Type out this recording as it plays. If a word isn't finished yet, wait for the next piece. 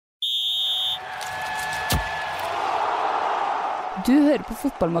Du hører på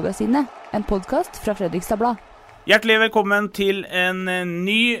Fotballmagasinet, en podcast fra Fredrikstad Blad. Hjertelig velkommen til en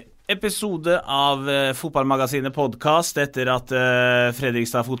ny episode av Fotballmagasinet podcast etter at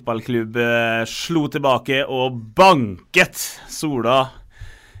Fredrikstad fotballklubb slo tilbake og banket Sola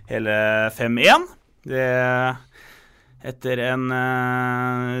hele 5-1. Etter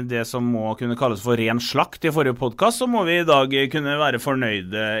det som må kunne kalles for ren slakt i forrige podcast, så må vi i dag kunne være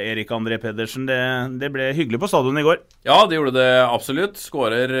fornøyde, Erik André Pedersen. Det ble hyggelig på stadion i går. Ja, det gjorde det absolutt.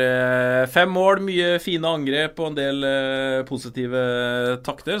 Skårer 5 mål, mye fine angrep og en del positive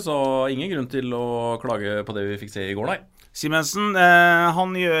takter, så ingen grunn til å klage på det vi fikk se i går, nei. Simensen,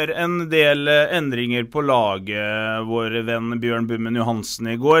 han gjør en del endringer på laget, vår venn Bjørn Bummen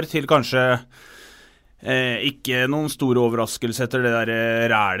Johansen i går, til kanskje ikke noen stor overraskelse etter det der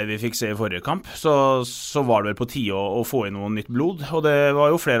rælet vi fikk se i forrige kamp. Så var det vel på tide å få inn noe nytt blod, og det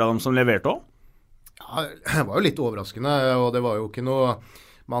var jo flere av dem som leverte også. Ja, det var jo litt overraskende, og det var jo ikke noe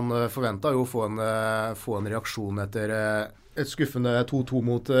man forventet jo å få en reaksjon etter et skuffende 2-2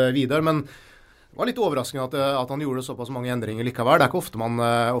 mot Vidar, men det var litt overraskende at han gjorde såpass mange endringer likevel. Det er ikke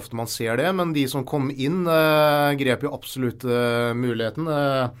ofte man ser det, men de som kom inn grep jo absolutt muligheten.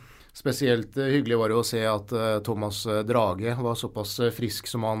 Spesielt hyggelig var det å se at Thomas Drage var såpass frisk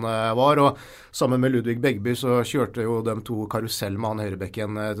som han var, og sammen med Ludvig Begby så kjørte jo de to karusell med han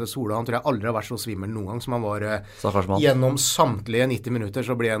høyrebekken til Sola. Han tror jeg aldri har vært så svimmel noen gang som han var gjennom samtlige 90 minutter,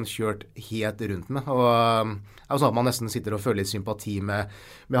 så ble han kjørt helt rundt med. Og det er jo sånn at man nesten sitter og føler litt sympati med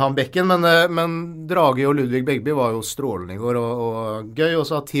han bekken, men Drage og Ludvig Begby var jo strålende i går, og gøy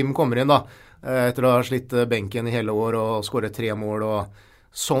også at Tim kommer inn da, etter å ha slitt benken i hele år og skåret 3 mål, og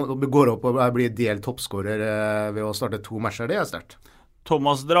så går opp og blir delt toppskårer ved å starte 2 matcher. Det er sterkt.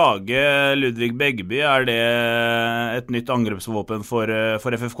 Thomas Drage, Ludvig Begby, er det et nytt angrepsvåpen for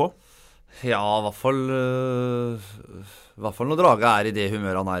FFK? Ja, i hvert fall når Drage er i det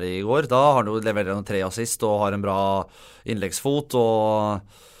humøret han er i går. Da har han jo levert 3 assist og har en bra innleggsfot og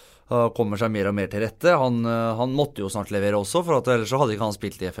kommer seg mer og mer til rette. Han måtte jo snart levere også, for ellers så hadde ikke han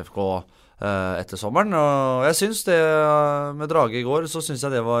spilt i FFK etter sommeren, og jeg synes det med Drage i går, så synes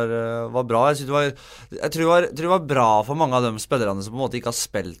jeg det var bra. Jeg tror det var bra for mange av de spillerne som på en måte ikke har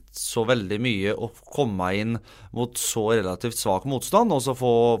spilt så veldig mye, å komme inn mot så relativt svak motstand, og så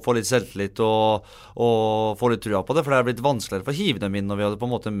få litt selvtillit og få litt trua på det, for det har blitt vanskeligere for å hive dem inn når vi hadde på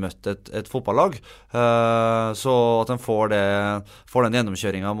en måte møtt et fotballag. Så at de får den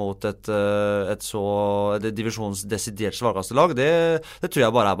gjennomkjøringen mot et divisjonens desidert svakeste lag, det tror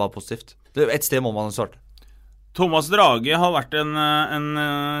jeg bare er positivt. Et sted må man starte. Thomas Drage har vært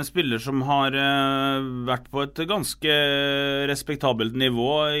en spiller som har vært på et ganske respektabelt nivå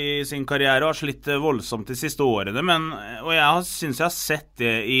i sin karriere og har slitt voldsomt de siste årene, og jeg synes jeg har sett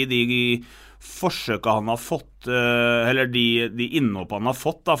det i de forsøkene han har fått, eller de innhopp han har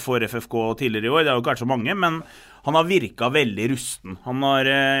fått da, for FFK tidligere i år. Det har jo ikke vært så mange, men han har virket veldig rusten. Han har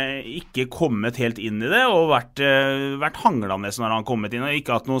ikke kommet helt inn i det, og vært hanglende når han har kommet inn, og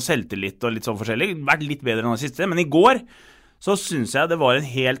ikke hatt noe selvtillit og litt sånn forskjellig. Vært litt bedre enn det siste, men i går så synes jeg det var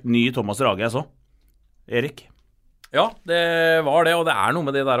en helt ny Thomas Drage jeg så. Erik? Ja, det var det, og det er noe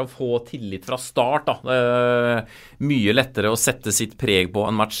med det der å få tillit fra start da. Det er mye lettere å sette sitt preg på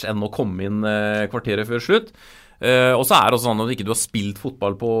en match enn å komme inn kvarteret før slutt. Og så er det sånn at ikke du har spilt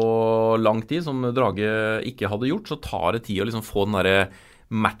fotball på lang tid, som Drage ikke hadde gjort, så tar det tid å liksom få den der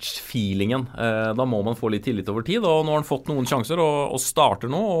match-feelingen. Da må man få litt tillit over tid, og nå har han fått noen sjanser og starter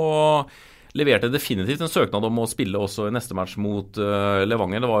nå, og leverte definitivt en søknad om å spille også i neste match mot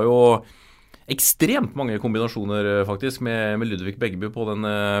Levanger. Det var jo ekstremt mange kombinasjoner faktisk med Ludvig Begby på den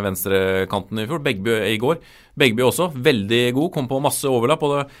venstre kanten i fjor. Begby i går. Begby også, veldig god, kom på masse overlapp,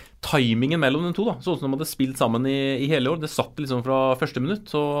 og timingen mellom de to da, sånn som de hadde spilt sammen i hele år, det satt liksom fra første minutt,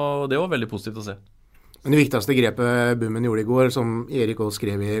 så det var veldig positivt å se. Men det viktigste grepet Bummen gjorde i går, som Erik også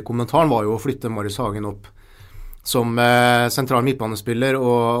skrev i kommentaren, var jo å flytte Marius Hagen opp som sentral midtbanespiller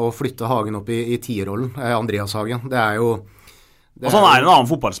og flytte Hagen opp i tierrollen, Andreas Hagen. Det er jo... Og sånn er en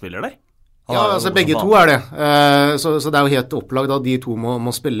annen fotballspiller der? Ja, altså begge to er det. Så det er jo helt opplagt at de to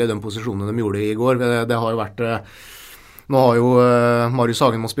må spille den posisjonen de gjorde i går. Det har jo vært... Nå har jo Marius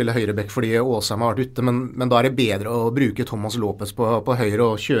Hagen må spille høyrebekk fordi Åsheim har vært ute, men da er det bedre å bruke Thomas Lopez på høyre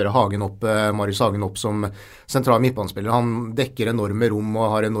og kjøre Marius Hagen opp som sentral midtbanespiller. Han dekker enorme rom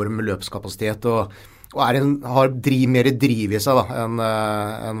og har enorm løpskapasitet og har mer driv i seg da,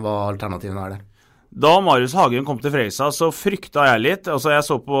 enn hva alternativene er der. Da Marius Hagen kom til Fredrikstad, så frykta jeg litt. Altså, jeg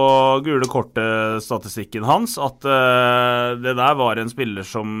så på gule kortet-statistikken hans at det der var en spiller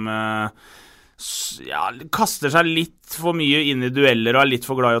som kaster seg litt for mye inn i dueller og litt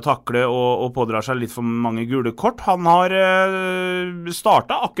for glad i å takle og pådrar seg litt for mange gule kort. Han har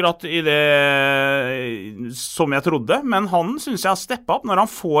startet akkurat i det som jeg trodde, men han synes jeg har steppet opp. Når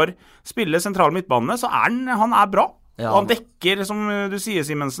han får spille sentral midtbane, så han er bra. Og han dekker, som du sier,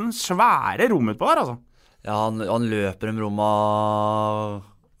 Simensen, svære rom ut på der, altså. Ja, han løper en rom av...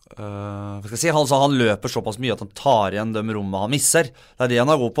 hva skal jeg si, han løper såpass mye at han tar igjen de rommene han misser. Det er det han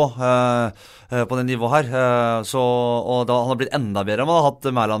er god på det nivået her. Og da han har blitt enda bedre om han har hatt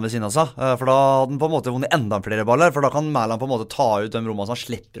Mæland ved siden av seg, for da hadde han på en måte vunnet enda flere baller, for da kan Mæland på en måte ta ut de rommene så han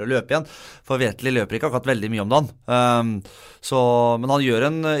slipper å løpe igjen, for virkelig løper ikke akkurat veldig mye om dagen. Men han gjør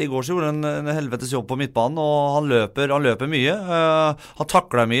i går så gjorde en helvetes jobb på midtbanen, og han løper mye, han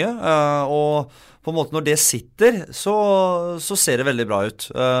takler mye, og på en måte når det sitter, så ser det veldig bra ut.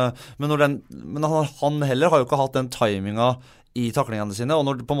 Men han heller har jo ikke hatt den timingen i taklingene sine, og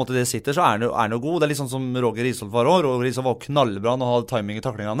når på en måte det sitter, så er han jo god. Det er litt sånn som Roger Risholt var også. Roger Risholt var knallbra når han hadde timing i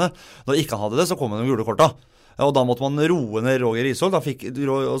taklingene. Når ikke han hadde det, så kom han med gule korta. Og da måtte man roe ned Roger Risholt.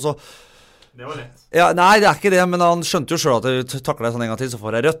 Det var lett. Ja, nei, det er ikke det, men han skjønte jo selv at jeg takler jeg sånn en gang til, så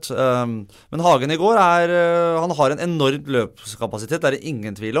får jeg rødt. Men Hagen i går han har en enorm løpskapasitet, det er det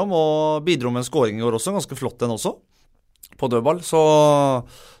ingen tvil om, og bidro med en scoring i går også, ganske flott den også, på dødball. Så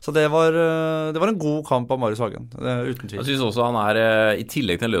det var en god kamp av Marius Hagen, uten tvil. Jeg synes også han i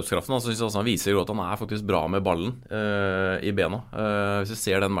tillegg til løpskraften, så synes jeg også han viser at han faktisk bra med ballen i bena. Hvis vi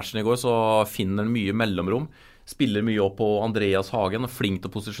ser den matchen i går, så finner han mye mellomrom. Spiller mye opp på Andreas Hagen, flink til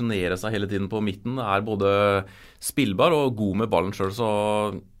å posisjonere seg hele tiden på midten, både spillbar og god med ballen selv, så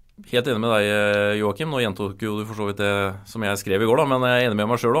helt enig med deg, Joakim. Nå gjentok jo du for så vidt det som jeg skrev i går, men jeg er enig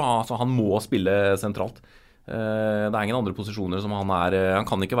med meg selv også. Altså, han må spille sentralt. Det er ingen andre posisjoner som han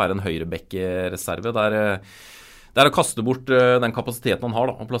kan ikke være en høyrebekk-reserve. Det å kaste bort den kapasiteten han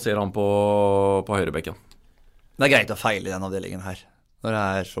har, og plassere han på høyrebekken. Det er greit å feile i den avdelingen her, når det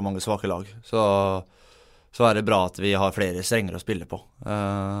er så mange svake lag, så er det bra at vi har flere strenger å spille på.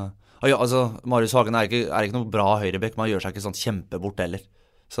 Marius Hagen er ikke noe bra høyrebekk, man gjør seg ikke sånn kjempebort heller.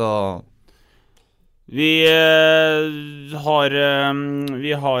 Så vi har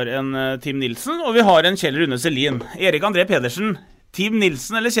en Team Nilsen, og vi har en Kjell Rune Selin. Erik André Pedersen, Team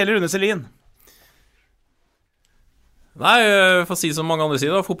Nilsen eller Kjell Rune Selin? Nei, for å si som mange andre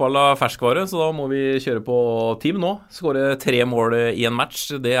sier da, fotball er ferskvare, så da må vi kjøre på team nå. Skåre 3 mål i en match,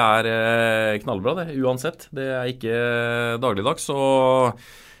 det er knallbra det, uansett. Det er ikke dagligdags, så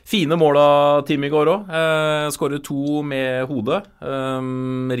fine mål av team i går også. Skårer 2 med hodet,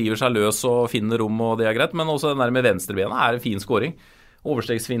 river seg løs og finner rom, og det er greit, men også den der med venstrebenet er en fin skåring.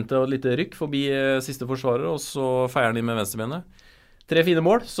 Overstegsfinte og et lite rykk forbi siste forsvarer, og så feirer de med venstrebenet. 3 fine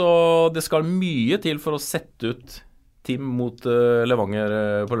mål, så det skal mye til for å sette ut team mot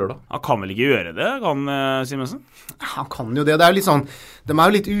Levanger på lørdag. Han kan vel ikke gjøre det, kan Simensen? Han kan jo det. Det er litt sånn, de er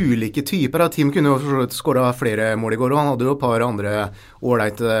jo litt ulike typer. Team kunne jo skåret flere mål i går, og han hadde jo et par andre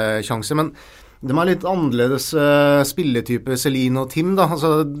ålreite sjanser, men de er litt annerledes spilletype, Selin og Tim da.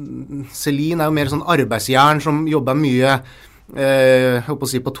 Altså, Selin er jo mer sånn arbeidsjern som jobber mye jeg håper å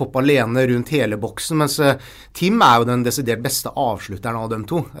si på topp alene rundt hele boksen, mens Tim er jo den desidert beste avslutteren av dem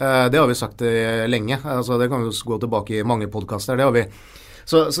to. Det har vi sagt lenge, altså det kan vi jo gå tilbake i mange podcaster, det har vi.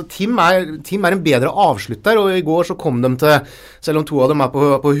 Så Tim er en bedre avslutter, og i går så kom de til, selv om 2 av dem er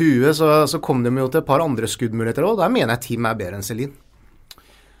på huet, så kom de jo til et par andre skuddmuligheter, og der mener jeg Tim er bedre enn Selin.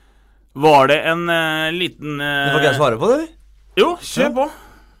 Var det en liten Det får ikke jeg svare på det? Jo, kjør på.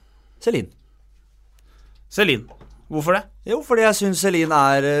 Selin. Hvorfor det? Jo, fordi jeg synes Selin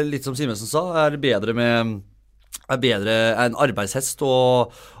er, litt som Simensen sa, er bedre en arbeidshest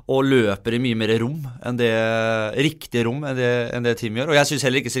og løper i mye mer rom enn det riktige rom enn det Team gjør. Og jeg synes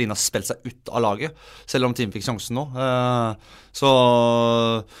heller ikke Selin har spilt seg ut av laget, selv om Team fikk sjansen nå. Så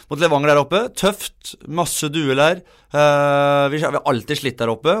mot Levanger der oppe, tøft, masse dueller. Vi har alltid slitt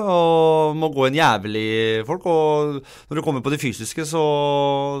der oppe, og må gå en jævlig folk, og når du kommer på det fysiske,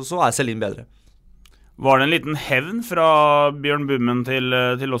 så er Selin bedre. Var det en liten hevn fra Bjørn Bummen til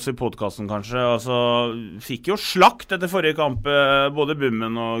oss i podcasten kanskje? Altså, fikk jo slakt etter forrige kamp, både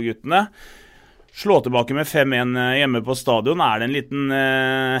Bummen og guttene. Slå tilbake med 5-1 hjemme på stadion. Er det en liten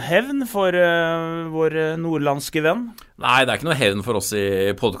hevn for vår nordlandske venn? Nei, det er ikke noe hevn for oss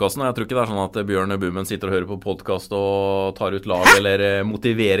i podcasten. Jeg tror ikke det er sånn at Bjørn Bummen sitter og hører på podcast og tar ut lag eller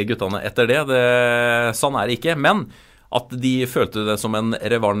motiverer guttene etter det. Sånn er det ikke, men at de følte det som en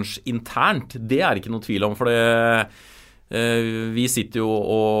revansj internt, det er ikke noe tvil om, for vi sitter jo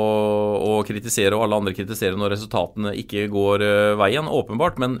og kritiserer, og alle andre kritiserer når resultatene ikke går veien,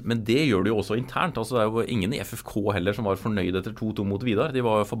 åpenbart, men det gjør det jo også internt. Altså, det er jo ingen i FFK heller som var fornøyd etter 2-2 mot Vidar. De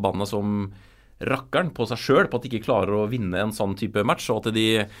var jo forbannet som rakkeren på seg selv på at de ikke klarer å vinne en sånn type match, og at de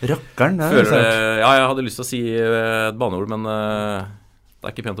Rakkeren, føler Ja, jeg hadde lyst til å si et banneord, men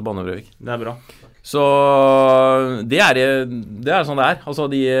det ikke pent å banne over Brevik. Det bra. Så det er sånn det er. Altså,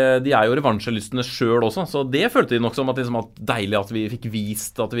 de jo revansjelystne selv også, så det følte de nok som at det var deilig at vi fikk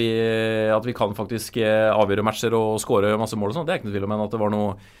vist at vi kan faktisk avgjøre matcher og skåre masse mål og sånn. Det ikke noe tvil om, men at det var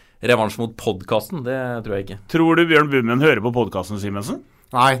noe revansj mot podcasten, det tror jeg ikke. Tror du Bjørn Bummen hører på podcasten, Simensen?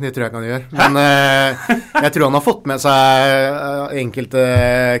 Nei, det tror jeg ikke han gjør. Men jeg tror han har fått med seg enkelte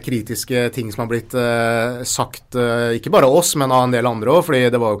kritiske ting som har blitt sagt, ikke bare oss, men av en del andre også, fordi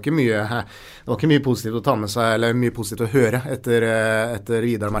det var jo ikke mye positivt å ta med seg, eller mye positivt å høre etter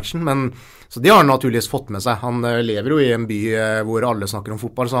Vidar-matchen, men så det har han naturligvis fått med seg. Han lever jo i en by hvor alle snakker om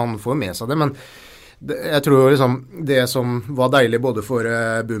fotball, så han får med seg det, men jeg tror liksom det som var deilig både for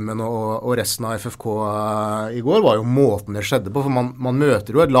Bummen og resten av FFK i går, var jo måten det skjedde på, for man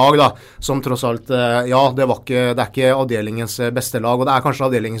møter jo et lag da, som tross alt, ja, det er ikke avdelingens beste lag, og det kanskje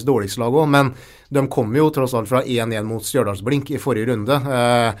avdelingens dårligste lag også, men de kom jo tross alt fra 1-1 mot Stjørdalsblink i forrige runde,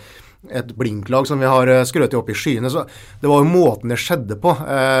 et blinklag som vi har skrøtet opp i skyene, så det var jo måten det skjedde på,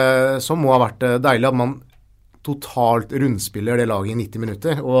 som må ha vært deilig, at man totalt rundspiller det laget i 90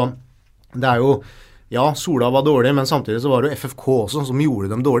 minutter, og det jo ja, Sola var dårlig, men samtidig så var det jo FFK også som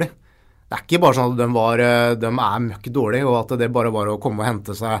gjorde dem dårlig. Det ikke bare sånn at de møkk dårlige, og at det bare var å komme og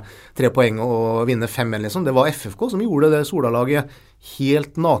hente seg 3 poeng og vinne 5-1 liksom. Det var FFK som gjorde det Sola-laget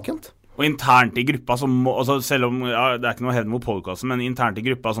helt nakent. Og internt i gruppa, altså selv om det ikke noe hevd mot podcasten, men internt i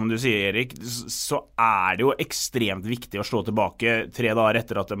gruppa, som du sier, Erik, så det jo ekstremt viktig å slå tilbake 3 dager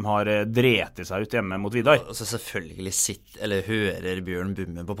etter at de har dretet seg ut hjemme mot Vidar. Altså selvfølgelig hører Bjørn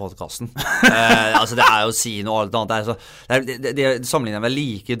Bummen på podcasten. Altså det jo å si noe alt annet. Det sammenligner vel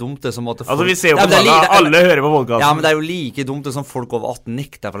like dumt det som at folk... Altså vi ser jo på alle hører på podcasten. Ja, men det jo like dumt det som folk over 18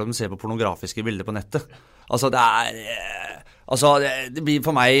 nekter for at de ser på pornografiske bilder på nettet. Altså det Altså, det blir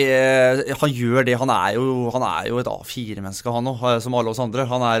for meg, han gjør det, han jo et A4-menneske han også, som alle oss andre,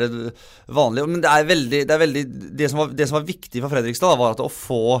 han vanlig, men det som var viktig for Fredrikstad var at å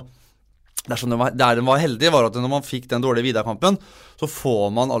få, dersom de var heldige, var at når man fikk den dårlige Vidar-kampen, så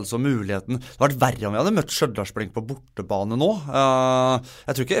får man altså muligheten, det var verre om vi hadde møtt Stjørdalsblink på bortebane nå,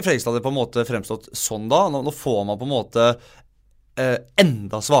 jeg tror ikke Fredrikstad hadde på en måte fremstått sånn da, nå får man på en måte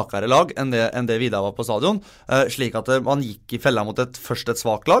enda svakere lag enn det Vidar var på stadion, slik at man gikk i fella mot først et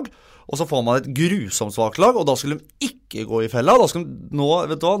svak lag, og så får man et grusomt svak lag, og da skulle de ikke gå i fella, da skulle de,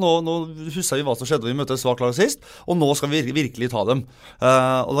 nå husker vi hva som skjedde, vi møtte et svak lag sist, og nå skal vi virkelig ta dem,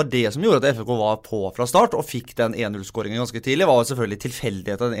 og det var det som gjorde at FFK var på fra start, og fikk den 1-0-skåringen ganske tidlig, det var jo selvfølgelig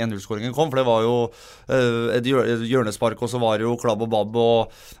tilfeldighet at den 1-0-skåringen kom, for det var jo et hjørnespark, og så var det jo klabb og babb, og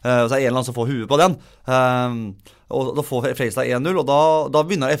så en eller annen som får huet på den, og da får Fredrikstad 1-0, og da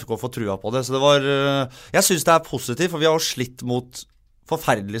begynner FFK å få trua på det, så det var, jeg synes det positivt, for vi har jo slitt mot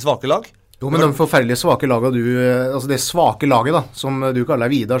forferdelig svake lag. Jo, men de forferdelig svake laget, altså det svake laget da, som du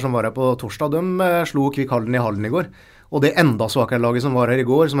kaller Vidar, som var her på torsdag, de slo Kvikk Halden i Hallen i går. Og det enda svakere laget som var her i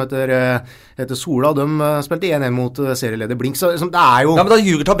går, som heter Sola, de spilte 1-1 mot serieleder Blink. Så det jo... Ja, men da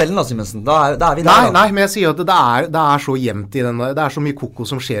ljuger tabellen da, Simensen. Da vi der. Nei, men jeg sier at det så jevnt i den, det så mye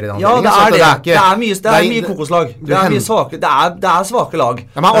kokos som skjer i den. Ja, det mye kokoslag. Det mye svake, det svake lag.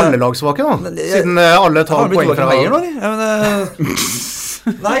 Ja, men alle lag svake da? Siden alle tar poeng fra...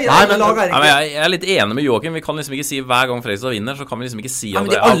 Nei, jeg litt enig med Joakim. Vi kan liksom ikke si hver gang Fredrikstad vinner, så kan vi liksom ikke si at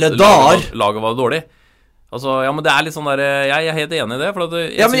laget var dårlig. Altså, ja, men det litt sånn der, jeg helt enig i det, for at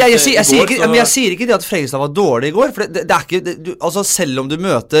jeg sier ikke det at Fredrikstad var dårlig i går, for det ikke, altså selv om du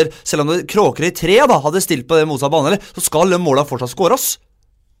Kråker i 3 da, hadde stilt på det motsatt bane, så skal de målene fortsatt skåres.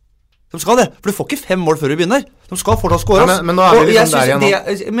 De skal det, for du får ikke 5 mål før du begynner. De skal fortsatt skåres. Ja, men nå vi liksom der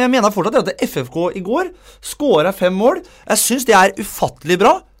igjen. Men jeg mener fortsatt at FFK i går skåret 5 mål. Jeg synes det ufattelig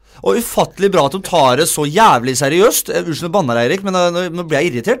bra. Og ufattelig bra at de tar det så jævlig seriøst. Unnskyld banner, Eirik, men nå ble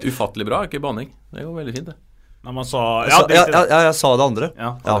jeg irritert. Ufattelig bra, ikke banning. Det går veldig fint det. Når man sa... Jeg sa det andre.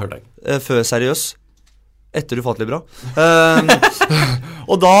 Ja, det hørte jeg. Før seriøs. Etter ufattelig bra.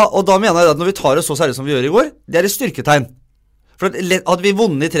 Og da mener jeg at når vi tar det så seriøst som vi gjør i går, det et styrketegn. For hadde vi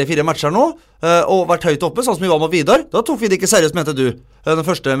vunnet i 3-4 matcher nå, og vært høyt oppe, sånn som vi var med Vidar, da tok vi det ikke seriøst, mente du, de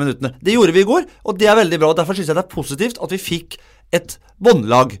første minuttene. Det gjorde vi i går, og det veldig bra, og derfor synes jeg det positivt at vi fikk et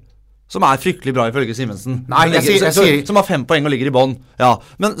båndlag som fryktelig bra ifølge Simensen. Nei, som har 5 poeng og ligger i bånd. Ja,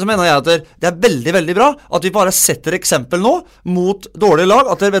 men så mener jeg at det veldig, veldig bra at vi bare setter eksempel nå mot dårlige lag,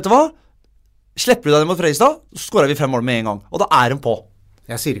 at vet du hva? Slipper du deg mot Fredrikstad, så skårer vi 5 mål med en gang, og da de på.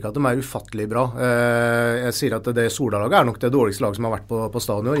 Jeg sier ikke at de ufattelig bra. Jeg sier at det Sola-laget nok det dårligste laget som har vært på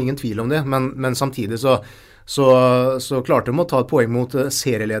stadion i år. Ingen tvil om det. Men samtidig så klarte de å ta et poeng mot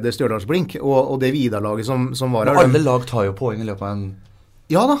serieleder Stjørdals-Blink og det Vidar-laget som var her. Alle lag tar jo poeng i løpet av en...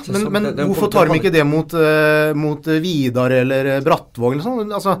 Ja da, men hvorfor tar de ikke det mot Vidar eller Brattvåg eller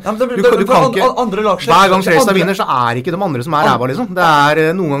sånn? Altså, ja, du kan ikke... Hver gang Fredrikstad vinner, så ikke de andre som ræva, liksom. Det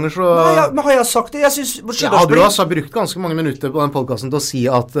noen ganger så... Nei, men har jeg sagt det? Jeg synes... Ja, du har brukt ganske mange minutter på den podcasten til å si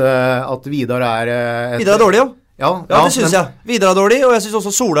at Vidar Vidar dårlig, jo. Ja, det synes jeg. Vidar dårlig, og jeg synes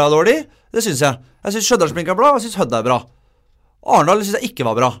også Sola dårlig. Det synes jeg. Jeg synes Stjørdals-Blink bra, og jeg synes Hødd bra. Arendal synes jeg ikke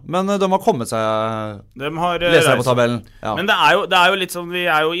var bra, men de har kommet seg leser på tabellen. Ja. Men det er jo litt sånn, vi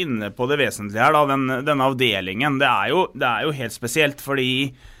er jo inne på det vesentlige her da, denne avdelingen. Det er jo helt spesielt, fordi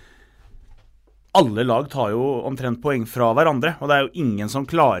alle lag tar jo omtrent poeng fra hverandre, og det er jo ingen som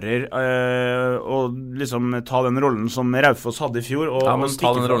klarer å liksom ta den rollen som Raufoss hadde i fjor. Ja, men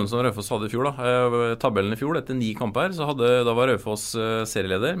ta den rollen som Raufoss hadde i fjor da. Tabellen i fjor, etter 9 kamper, så da var Raufoss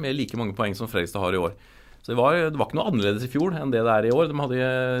serieleder med like mange poeng som Fredrikstad har i år. Så det var ikke noe annerledes i fjor enn det i år.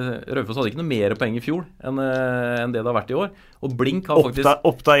 Raufoss hadde ikke noe mer poeng i fjor enn det har vært i år. Og Blink har faktisk...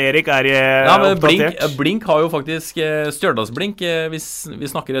 Oppda Erik ja, men Blink har jo faktisk... Stjørdals-Blink,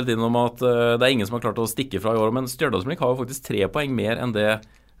 vi snakker hele tiden om at det ingen som har klart å stikke fra i år, men Stjørdals-Blink har jo faktisk 3 poeng mer enn det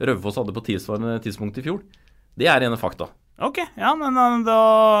Raufoss hadde på tilsvarende tidspunkt i fjor. Det rene fakta. Ok, ja, men da...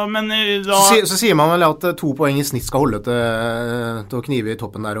 Så sier man vel at 2 poeng i snitt skal holde til å knive i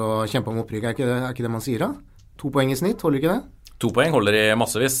toppen der og kjempe om opprykk. Er ikke det man sier da? 2 poeng i snitt, holder ikke det? 2 poeng holder i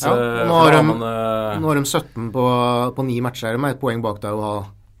massevis. Ja, nå har de 17 på 9 matcher med et poeng bak deg og ha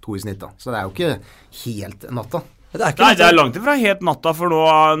 2 i snitt da. Så det er jo ikke helt natta. Det er langt ifra helt natta, for nå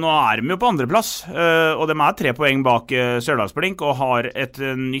de jo på andreplass, og de 3 poeng bak Stjørdals-Blink og har et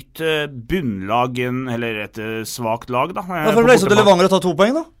nytt bunnlag, eller et svagt lag da. Ja, for det ble så til Levanger å ta 2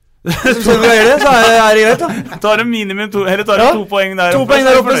 poeng da. Hvis vi greier det, så det greit da. Tar de minimum 2, eller tar de 2 poeng der oppe. 2 poeng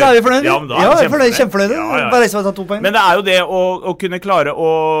der oppe, så vi fornøyd. Ja, men da kjempefornøyd. Bare reise med å ta 2 poeng. Men det jo det å kunne klare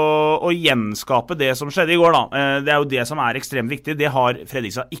å gjenskape det som skjedde i går da. Det jo det som ekstremt viktig. Det har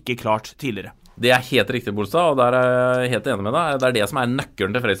Fredrikstad ikke klart tidligere. Det helt riktig, Bolstad, og der jeg helt enig med deg. Det det som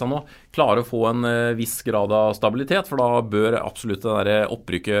nøkkelen til Fredrikstad nå. Klare å få en viss grad av stabilitet, for da bør absolutt det der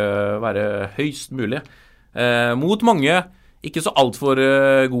opprykket være høyst mulig. Mot mange, ikke så alt for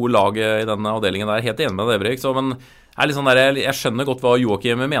gode lag i denne avdelingen der. Helt enig med deg, Erik. Men litt sånn der, jeg skjønner godt hva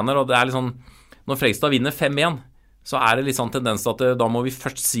Joakim mener, og det litt sånn, når Fredrikstad vinner 5-1, så det litt sånn tendens til at da må vi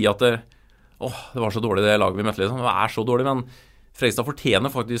først si at det var så dårlig det laget vi møtte, liksom. Det så dårlig, men Fredrikstad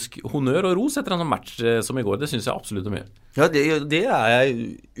fortjener faktisk honnør og ros etter en sånn match som i går. Det synes jeg absolutt mye. Ja, det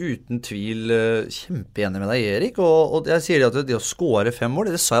jeg uten tvil kjempeenig med deg, Erik. Og jeg sier at det å score 5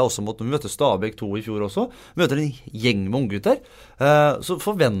 mål, det sa jeg også mot når vi møtte Stabæk 2 i fjor også. Vi møter en gjeng med unggutter. Så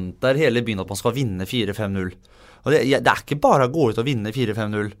forventer hele byen at man skal vinne 4-5-0. Og det ikke bare å gå ut og vinne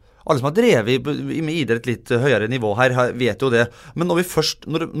 4-5-0. Alle som har drevet med idrett litt høyere nivå her vet jo det. Men når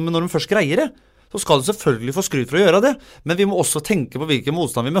de først greier det, så skal du selvfølgelig få skryt for å gjøre det, men vi må også tenke på hvilken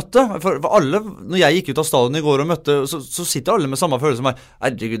motstand vi møtte. For alle, når jeg gikk ut av stadion i går og møtte, så sitter alle med samme følelse som meg.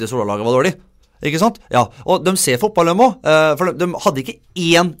 Herregud, det Sola-laget var dårlig. Ikke sant? Ja, og de ser fotball også, for de hadde ikke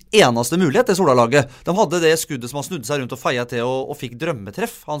en eneste mulighet til Sola-laget. De hadde det skuddet som han snudde seg rundt og feiet til og fikk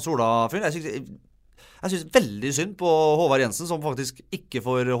drømmetreff, han Sola-fyren. Jeg synes veldig synd på Håvard Jensen, som faktisk ikke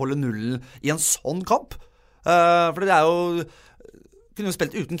får holde nullen i en sånn kamp. For det jo... kunne jo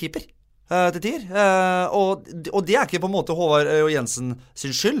spilt uten keeper til tider. Og det ikke på en måte Håvard og Jensen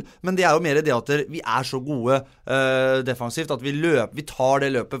sin skyld, men det jo mer det at vi så gode defensivt, at vi tar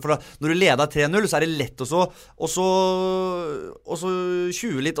det løpet. For da, når du leder 3-0, så det lett og så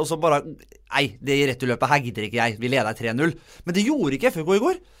 20 litt, og så bare nei, det returløpet her gidder ikke jeg, vi leder 3-0. Men det gjorde ikke FK i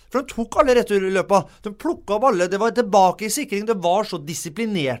går. For de tok alle returløpa. De plukket opp alle. Det var tilbake i sikring. Det var så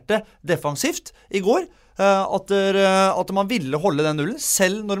disiplinerte defensivt i går. At man ville holde den nullen,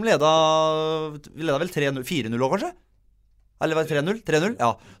 selv når de leda vel 4-0 kanskje? Eller var det 3-0?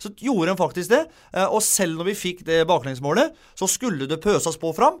 Ja. Så gjorde de faktisk det, og selv når vi fikk det baklengsmålet, så skulle det pøses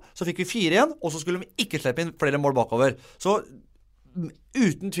på fram, så fikk vi 4-1, og så skulle vi ikke slippe inn flere mål bakover. Så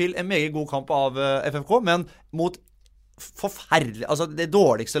uten tvil en meget god kamp av FFK, men mot forferdelig, altså det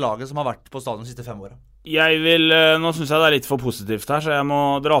dårligste laget som har vært på stadion de siste 5 årene. Nå synes jeg det litt for positivt her, så jeg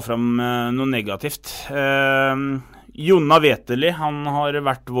må dra frem noe negativt. Jonna Veterli, han har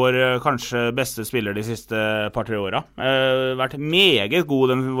vært vår kanskje beste spiller de siste par-tre årene. Vært meget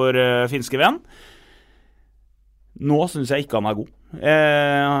god, den vår finske venn. Nå synes jeg ikke han god.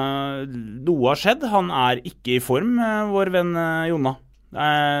 Noe har skjedd, han ikke i form, vår venn Jonna.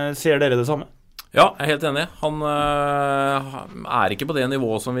 Ser dere det samme? Ja, jeg er helt enig. Han er ikke på det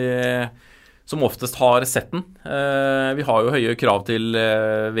nivået som vi som oftest har sett den. Vi har jo høye krav til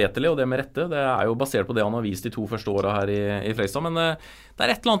Veteli, og det med rette. Det er jo basert på det han har vist de 2 første årene her i Fredrikstad. Men det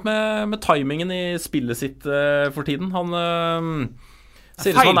er et eller annet med timingen i spillet sitt for tiden. Han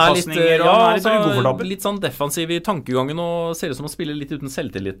ser ut som han er litt sånn defensiv i tankegangen og ser ut som han spiller litt uten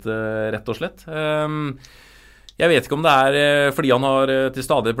selvtillit, rett og slett. Jeg vet ikke om det er fordi han har til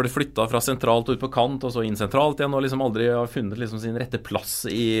stadig blitt flyttet fra sentralt ut på kant og så inn sentralt igjen og liksom aldri har funnet liksom sin rette plass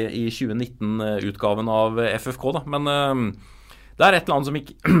i 2019-utgaven av FFK da. Men det er et eller annet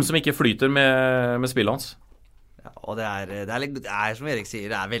som ikke flyter med spillet hans. Ja, og det er som Erik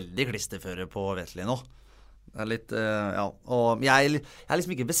sier, det er veldig klisterføre på Veteli nå. Det er litt, ja, og jeg har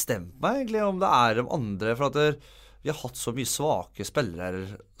liksom ikke bestemt meg egentlig om det er de andre, for at vi har hatt så mye svake spillere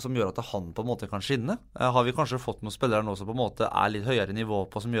som gjør at han på en måte kan skinne. Har vi kanskje fått noen spillere nå som på en måte er litt høyere nivå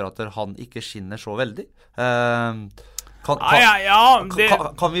på, som gjør at han ikke skinner så veldig? Kan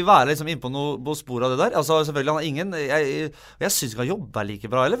vi være liksom inne på spor av det der? Altså selvfølgelig, han har ingen jeg synes ikke han jobber like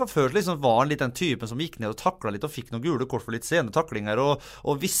bra heller, for før liksom var han litt den typen som gikk ned og taklet litt og fikk noen gule kort for litt sene taklinger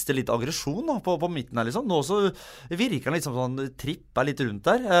og visste litt aggresjon da, på midten her liksom. Nå så virker han litt som sånn tripper litt rundt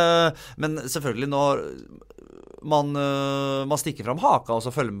der, men selvfølgelig når man stikker fram haka og så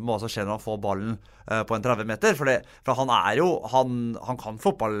følger med hva som skjer når han får ballen på en 30 meter, for han er jo han kan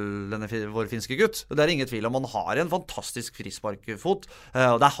fotball, vår finske gutt, og det er ingen tvil om. Han har en fantastisk frisparkfot,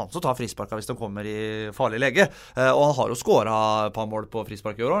 og det er han som tar frisparka hvis de kommer i farlig lege, og han har jo skåret et par mål på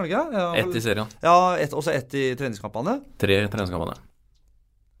frispark i år, har han ikke? Ett i serien. Ja, også ett i treningskampene. 3 treningskampene.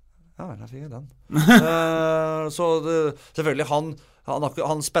 Ja, der fikk jeg den. Så selvfølgelig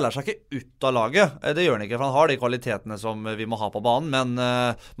han spiller seg ikke ut av laget. Det gjør han ikke, for han har de kvalitetene som vi må ha på banen, men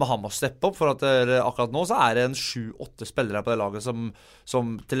han må steppe opp, for at akkurat nå så er det en 7-8 spillere på det laget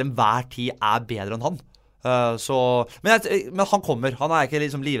som til enhver tid er bedre enn han. Men han kommer. Han er ikke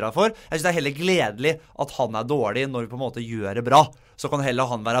liksom livredd for. Jeg synes det er heller gledelig at han er dårlig når vi på en måte gjør det bra. Så kan heller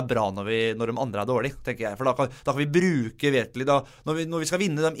han være bra når de andre er dårlig, tenker jeg. For da kan vi bruke virkelig da, når vi skal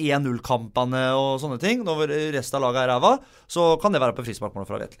vinne de 1-0-kampene og sånne ting, når resten av laget er ræva, så kan det være på frisparkmål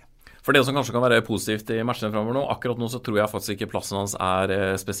fra Veteli. For det som kanskje kan være positivt i matchene fremover nå, akkurat nå så tror jeg faktisk ikke plassen hans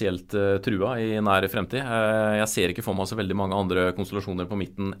er spesielt trua i nær fremtid. Jeg ser ikke for meg så veldig mange andre konstellasjoner på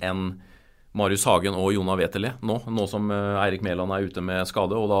midten enn Marius Hagen og Jona Veteli nå som Eirik Mæland er ute med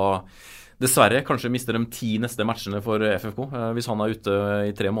skade, og da dessverre kanskje mister de 10 neste matchene for FFK. Hvis han er ute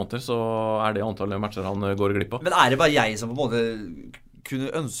i 3 måneder, så er det antallet matcher han går glipp av. Men er det bare jeg som på en måte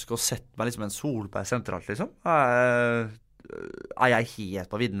kunne ønske å sette meg liksom en Solberg sentralt, liksom? Er jeg helt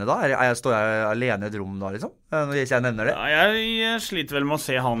på viddene da? Står jeg alene i et rom da, liksom? Når jeg nevner det? Ja, jeg sliter vel med å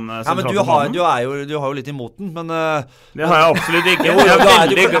se han sentralt. Ja, men du har jo litt imot den, men det har jeg absolutt ikke.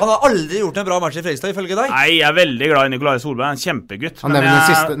 Han har aldri gjort en bra match i Fredrikstad, ifølge deg. Nei, jeg er veldig glad i Nikolai Solberg. Han er en kjempegutt. Han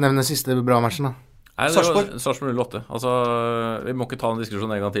nevner den siste bra matchen da. Sarpsborg 08. Altså, vi må ikke ta en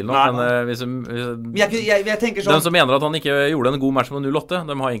diskusjon en gang til nå. Men jeg tenker sånn, de som mener at han ikke gjorde en god match med 08,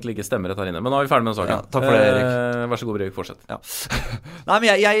 de har egentlig ikke stemmerett her inne. Men nå er vi ferdig med den saken. Ja, takk for det, Erik. Vær så god, Erik, fortsett. Ja. Nei,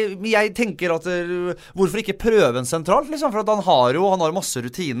 men jeg tenker at hvorfor ikke prøve en sentralt, liksom? For at han har masse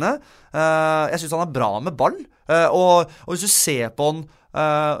rutine. Jeg synes han er bra med ball. Og hvis du ser på han,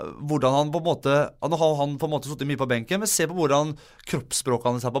 hvordan han på en måte suttet mye på benken, men se på hvordan kroppsspråket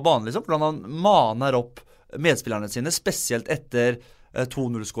hans er på banen, liksom, hvordan han maner opp medspillerne sine, spesielt etter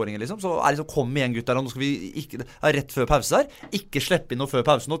 2-0-skåringen, liksom. Så liksom, kom igjen gutter, nå skal vi ikke, rett før pause der, ikke slippe inn noe før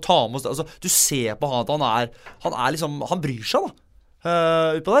pausen og ta med oss, altså, du ser på han at han er liksom, han bryr seg da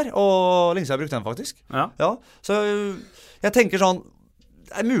utpå der, og lenge siden jeg brukte den faktisk. Ja, så jeg tenker sånn,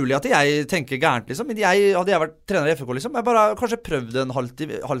 det er mulig at jeg tenker gærent, liksom. Men hadde jeg vært trener i FK, liksom, jeg bare kanskje prøvde en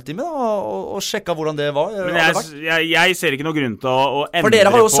halvtime da, og sjekka hvordan det var. Men jeg ser ikke noe grunn til å endre på. For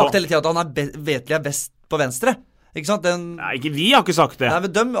dere har jo sagt hele tiden at han Veteli er best på venstre. Ikke sant? Nei, ikke vi har ikke sagt det. Nei,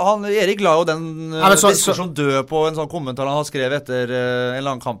 men Erik la jo den diskusjonen død på en sånn kommentar han har skrevet etter en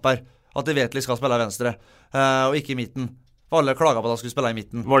eller annen kamp her. At Veteli skal spille i venstre, og ikke i midten. For alle klaget på at han skulle spille i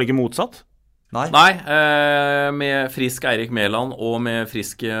midten. Var det ikke motsatt? Nei, med frisk Eirik Mæland og med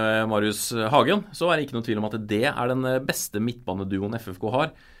frisk Marius Hagen, så er det ikke noen tvil om at det er den beste midtbaneduoen FFK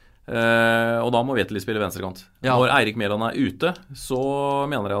har. Og da må Veteli spille venstrekant. Ja. Når Eirik Mæland er ute, så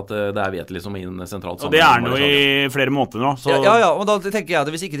mener jeg at det er Veteli som er inn sentralt. Og det er nå i flere måneder nå. Så. Ja, og da tenker jeg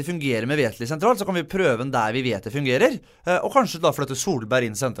at hvis ikke det fungerer med Veteli sentralt, så kan vi prøve den der vi vet det fungerer, og kanskje da flytte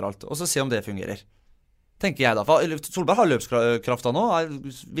Solberg inn sentralt, og så se om det fungerer. Tenker jeg da, for Solberg har løpskrafta nå,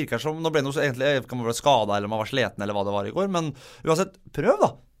 virker som, nå ble noe egentlig, kan man være skadet eller man var sleten eller hva det var i går, men uansett, prøv da.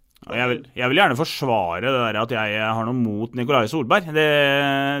 Jeg vil gjerne forsvare det der at jeg har noe mot Nikolai Solberg.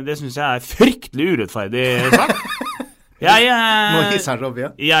 Det synes jeg fryktelig urettferdig sagt.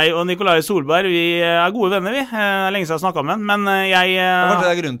 Jeg og Nikolai Solberg, vi gode venner, vi. Det lenge siden jeg snakket med han, men Hva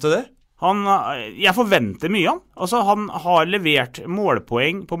er grunnen til det? Jeg forventer mye han. Altså, han har levert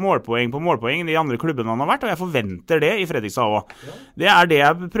målpoeng på målpoeng i de andre klubbene han har vært, og jeg forventer det i Fredrikstad også. Det det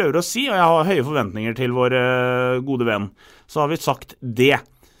jeg prøver å si, og jeg har høye forventninger til vår gode venn. Så har vi sagt det.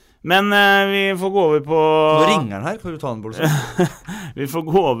 Men vi får gå over på... Nå ringer han her, kan du ta den, Bolsen? Vi får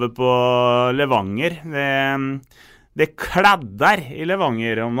gå over på Levanger. Det kladder i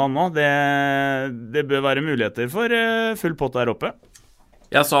Levanger om dagen nå. Det bør være muligheter for full pott der oppe.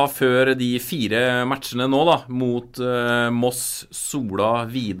 Jeg sa før de 4 matchene nå da, mot Moss, Sola,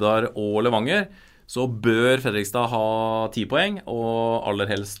 Vidar og Levanger, så bør Fredrikstad ha 10 poeng, og aller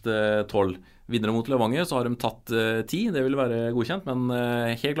helst 12. Videre mot Levanger så har de tatt 10, det vil være godkjent, men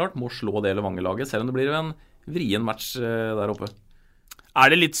helt klart må slå det Levanger-laget, selv om det blir en vrien match der oppe.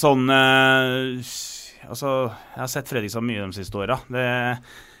 Det litt sånn... altså, jeg har sett Fredrikstad mye de siste årene.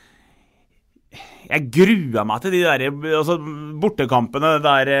 Jeg gruer meg til de der bortekampene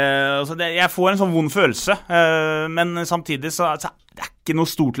der, jeg får en sånn vond følelse, men samtidig så det ikke noe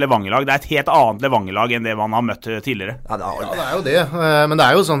stort Levanger-lag. Det et helt annet Levanger-lag enn det man har møtt tidligere. Ja, det jo det. Men det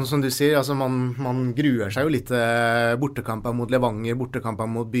jo sånn som du sier, altså man gruer seg jo litt bortekamper mot Levanger, bortekamper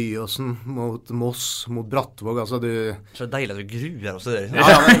mot Byåsen, mot Moss, mot Brattvåg, altså du... Så deilig at du gruer også det.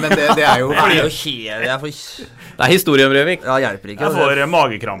 Ja, men det jo... Det historie om Røvik. Ja, hjelper ikke. Jeg får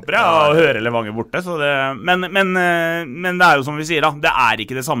magekramper å høre Levanger borte, så det... Men det jo som vi sier da, det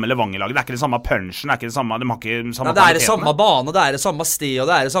ikke det samme Levanger-laget, det ikke det samme punchen, det ikke det samme, de har ikke samme kvalitetene. Det det samme bane, det det samme sted, og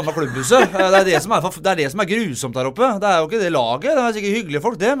det det samme klubbhuset. Det det som grusomt der oppe. Det jo ikke det laget, det sikkert hyggelige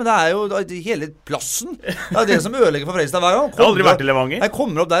folk det, men det jo hele plassen. Det det som ødelegger for Fredrikstad hver gang. Jeg har aldri vært i Levanger. Jeg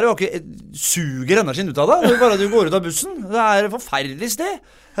kommer opp der og ikke suger energien ut av det. Bare du går ut av bussen. Det et forferdelig sted.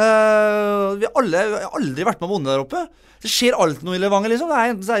 Vi alle har aldri vært med å vunne der oppe. Det skjer alt noe i Levanger liksom. Det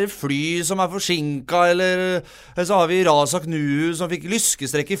enten så det fly som forsinket, eller så har vi Razak Nuhu som fikk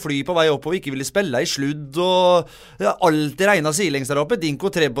lyskestrekk i fly på vei opp og ikke ville spille i sludd, og det alltid regnet sidelengs der oppe.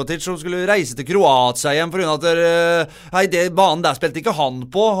 Dinko Trebotic som skulle reise til Kroatia igjen for grunn av at det banen der spilte ikke han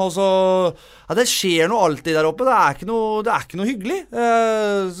på, og så det skjer noe alltid der oppe. Det ikke noe hyggelig.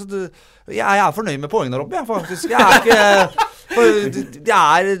 Så jeg fornøyd med poengen der oppe, faktisk. Det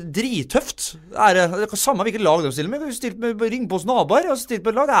drittøft. Det samme hvilket lag de stiller med. Jeg har stilt med Ringpås Nabar. Jeg har stilt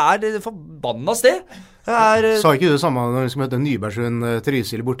med et lag. Det forbanna sted. Sa ikke du det samme når vi skulle møte Nybergsund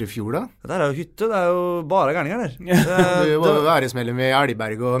Trysil borte i fjor da? Det jo hytte. Det jo bare gærninger der. Du var jo æresmedlem i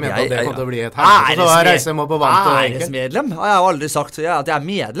Elgberg og mente at det kom til å bli et helvete. Så reiser jeg på vant og enkelt. Æresmedlem? Jeg har aldri sagt at jeg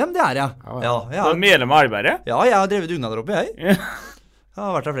medlem, det jeg. Du medlem av Elgberg? Ja, jeg har drevet dugnader oppe, jeg. Jeg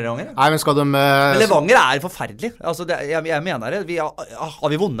har vært der flere ganger. Nei, men skal de... Men Levanger forferdelig. Altså, jeg mener det. Har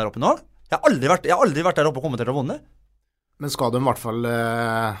vi vunnet der oppe nå? Jeg har aldri vært der oppe og kommet til å vunne. Men skal de i hvert fall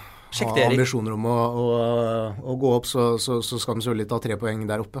ha ambisjoner om å gå opp, så skal de selvfølgelig ta 3 poeng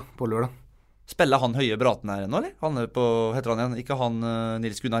der oppe på lørdag. Spiller han Høie Braten her ennå, eller? Han på, heter han igjen? Ikke han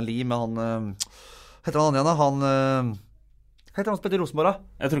Nils Gunnar Lie, men han... Heter han igjen da? Han... Heter han spiller i Rosenborg da?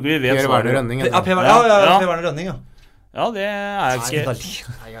 Jeg tror ikke vi vet Per Werner Rønning. Ja, Per Werner Rønning, ja. Ja, det ikke...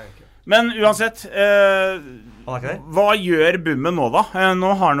 Men uansett, hva gjør Bummen nå da? Nå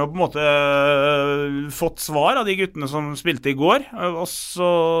har han jo på en måte fått svar av de guttene som spilte i går, og så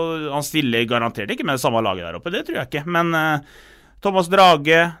han stiller garantert ikke med det samme laget der oppe, det tror jeg ikke. Men Thomas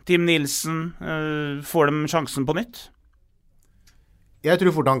Drage, Tim Nilsen, får de sjansen på nytt? Jeg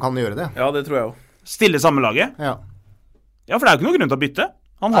tror fort han kan gjøre det. Ja, det tror jeg også. Stille samme laget? Ja. Ja, for det jo ikke noe grunn til å bytte.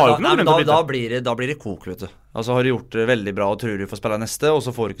 Han har jo ikke noe grunn til å bytte. Da blir det kok, vet du. Altså har du gjort det veldig bra og tror du får spille neste, og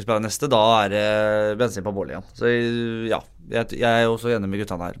så får du ikke spille neste, da det bensin på bålet igjen. Så ja, jeg også enig med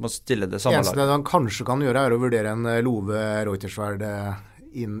guttene her. Må stille det samme laget. Det han kanskje kan gjøre å vurdere en Love Reuterswerd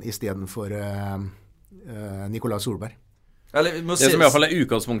inn i stedet for Nikolai Solberg. Det som i hvert fall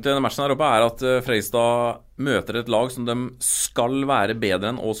utgangspunktet i denne matchen her oppe at Fredrikstad møter et lag som de skal være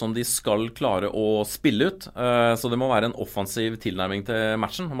bedre enn, og som de skal klare å spille ut. Så det må være en offensiv tilnærming til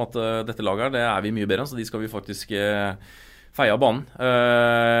matchen, om at dette laget her, det vi mye bedre enn, så de skal vi faktisk feie av banen.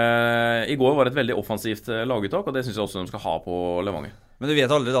 I går var det et veldig offensivt laguttak, og det synes jeg også de skal ha på Levanger. Men du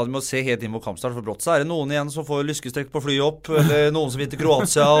vet aldri da, du må se helt inn på kampstart, for brått så det noen igjen som får lyskestrekk på fly opp, eller noen som vil til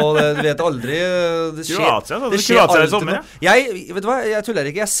Kroatia, og du vet aldri, det skjer Kroatia i sommer, vet du hva, jeg tuller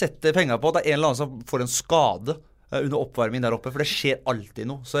ikke, jeg setter penger på at det en eller annen som får en skade under oppvarming der oppe, for det skjer alltid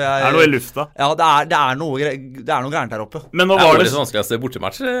noe. Så Det er noe i lufta. Ja, det er noe gærent der oppe. Men nå Det var er det det vanskeligste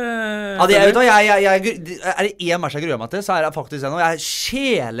bortematch. Ja, er det en match jeg gruer meg til, så er det faktisk den. Og jeg er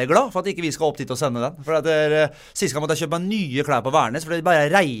sjeleglad for at ikke vi skal opp dit og sende den. For at sist gang måtte jeg kjøpe meg nye klær på Værnes, for det bare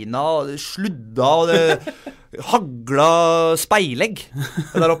regna og sludda, og det hagla speilegg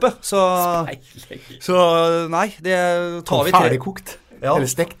der oppe. Så nei, det tar vi til. Ferdigkokt. Ja. Eller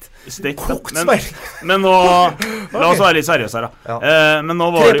stekt. Kokt men, speilegg. men nå La oss være litt seriøse her, da. Men nå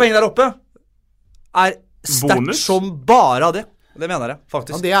 3 var det poeng der oppe er sterkt Bonus? som bare av det. Det mener jeg, Ja,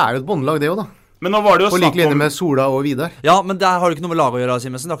 faktisk. det er jo et båndlag, det òg, da. Men nå var det jo På lik snakk linje om med Sola og Vidar. Ja, men det har jo ikke noe med lag å gjøre,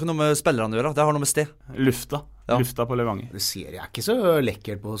 Simensen. Det har ikke noe med spillerne å gjøre. Det har noe med sted. lufta. Ja. Lufta på Levanger. Det ser jeg ikke så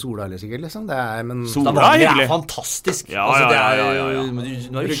lekkert på Sola heller, sikkert. liksom. Det er, men Sola Det er hyggelig. fantastisk. Ja, det ja, er ja, ja, ja.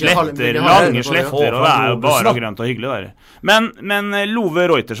 Nå er det Sletter, Vi har- lange sletter, og det er jo bare grønt og hyggelig der. Men Love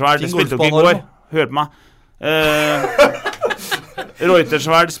Reuterswerd Fin spilte jo ikke i golfbane, går. Hør på meg.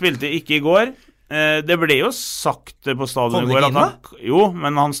 Reuterswerd spilte ikke i går. Det ble jo sagt på stadion i Kom går han at han, jo,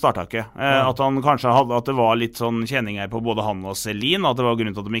 men han starta ikke. At han kanskje hadde At det var litt sånn kjenninger på både han og Selin, at det var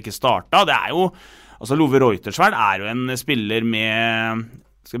grunn til at de ikke starta. Det er jo Altså, Love Reuterswerd er jo en spiller med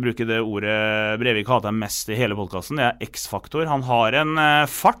skal bruke det ordet Brevik hater mest i hele podcasten. Det er X-faktor. Han har en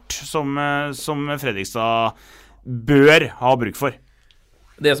fart som Fredrikstad bør ha bruk for.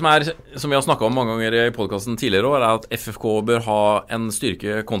 Det som vi har snakket om mange ganger i podcasten tidligere år, er at FFK bør ha en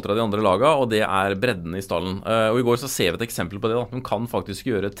styrke kontra de andre laga, og det er bredden i stallen. Og i går så ser vi et eksempel på det. Da. De kan faktisk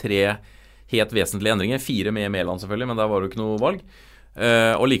gjøre 3 helt vesentlige endringer. 4 med Mæland selvfølgelig, men der var det jo ikke noe valg.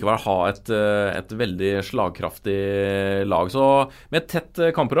 Og likevel ha et veldig slagkraftig lag. Så med et tett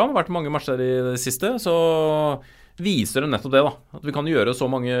kampprogram, vært mange matcher i det siste, så viser det nettopp det da. At vi kan gjøre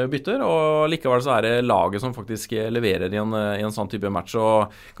så mange bytter, og likevel så er det laget som faktisk leverer i en sånn type match. Og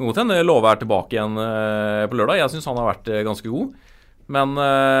kan godt hende Love er tilbake igjen på lørdag. Jeg synes han har vært ganske god, men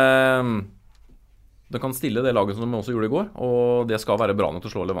det kan stille det laget som de også gjorde i går, og det skal være bra nok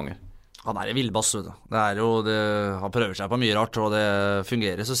til å slå Levanger. Han er en villbass, vet du. Han prøver seg på mye rart, og det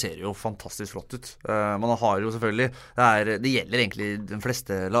fungerer, så ser det jo fantastisk flott ut. Man har jo selvfølgelig det gjelder egentlig de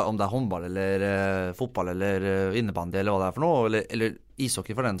fleste, om det er håndball eller fotball eller innebandy eller hva det er for noe, eller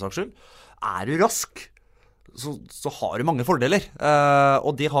ishockey for den saks skyld. Er du rask, så har du mange fordeler,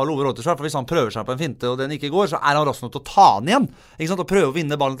 og det har Love Reuterswerd, for hvis han prøver seg på en finte og den ikke går, så er han rask nok til å ta den igjen, ikke sant, og prøve å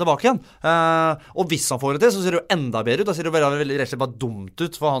vinne ballen tilbake igjen, og hvis han får det til, så ser det jo enda bedre ut. Da ser det veldig rett og slett bare dumt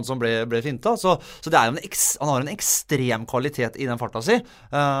ut for han som ble finta, så det er jo han har en ekstrem kvalitet i den farta si.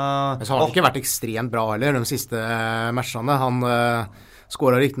 Men så har han ikke vært ekstremt bra heller de siste matchene. Han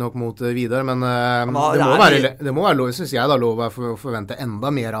skåret riktig nok mot Vidar, men det må være lov, synes jeg da, lov å forvente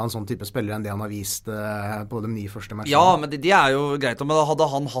enda mer av en sånn type spiller enn det han har vist på de 9 første matchene. Ja, men det er jo greit, men hadde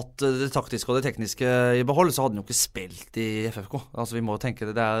han hatt det taktiske og det tekniske i behold, så hadde han jo ikke spilt i FFK. Altså vi må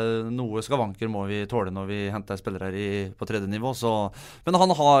tenke det er noe skavanker må vi tåle når vi henter spillere her på 3. nivå, så men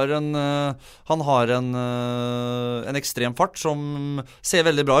han har en ekstrem fart som ser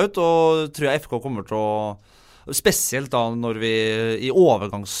veldig bra ut, og tror jeg FK kommer til å spesielt da når vi i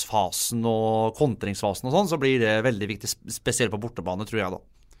overgangsfasen og kontringsfasen og sånn, så blir det veldig viktig, spesielt på bortebane, tror jeg da.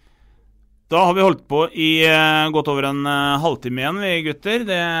 Da har vi holdt på i godt over en halvtime igjen, vi gutter.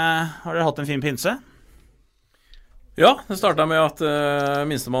 Har dere hatt en fin pinse? Ja, det startet med at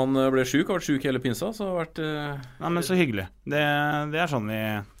minstemann ble syk, har vært syk hele pinsa, så har vært Nei, men så hyggelig. Det er sånn vi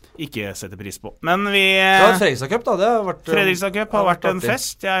ikke setter pris på. Men vi Fredrikstad Cup da, det har vært Fredrikstad Cup har vært en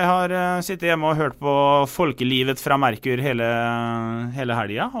fest. Jeg har sittet hjemme og hørt på folkelivet fra Merkur hele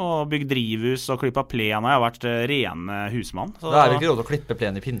helga, og bygd drivhus og klippet plen, og jeg har vært ren husmann. Så. Det er vel ikke råd til å klippe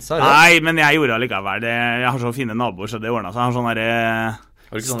plen i pinsa, eller? Nei, men jeg gjorde det likevel. Jeg har så fine naboer, så det ordnet seg. Jeg har sånn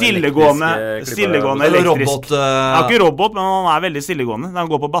der stillegående elektrisk. Jeg har ikke robot, men han er veldig stillegående. Den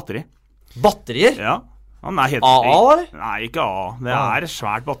går på batteri. Batterier? Ja. Han er helt AA, eller? Nei, ikke AA. Det er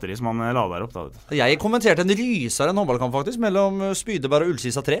svært batteri som han lader opp da. Jeg kommenterte en rysere en håndballkamp faktisk mellom Spydeberg og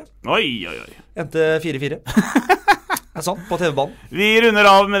Ullskisa 3. Oi. Endte 4-4. Det er sant, på TV-banen. Vi runder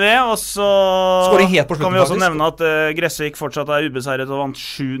av med det, og så helt på slutten, kan vi også faktisk nevne at Gressvik fortsatt er ubeseiret og vant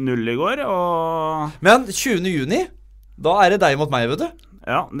 7-0 i går. Men 20. juni, da er det deg mot meg, vet du.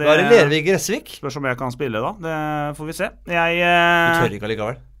 Ja, Da er det Lervik Gressvik. Spørs om jeg kan spille da. Det får vi se. Du tør ikke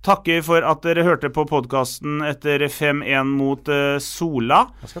allikevel. Takker for at dere hørte på podcasten etter 5-1 mot Sola.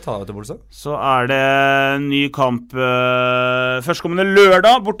 Hva skal jeg ta til Bolstad? Så er det ny kamp førstkommende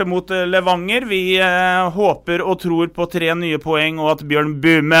lørdag borte mot Levanger. Vi håper og tror på 3 nye poeng, og at Bjørn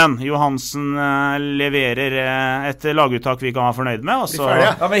Bumen Johansen leverer et laguttak vi kan være fornøyd med.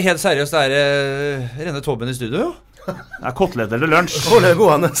 Ja, men helt seriøst, det er Renne Tobben i studio, jo. Det er koteletter til lunsj. Det er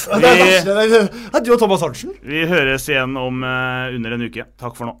gående. Du og Thomas Hansen. Vi høres igjen om under en uke.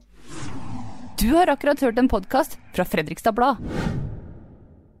 Takk for nå. Du har akkurat hørt en podcast fra Fredrikstad Blad.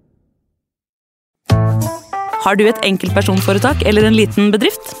 Har du et enkeltpersonforetak eller en liten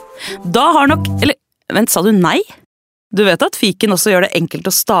bedrift? Da har nok... Eller, vent, sa du nei? Du vet at Fiken også gjør det enkelt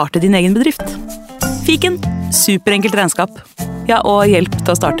å starte din egen bedrift. Fiken, superenkelt regnskap. Ja, og hjelp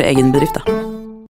til å starte egen bedrift da.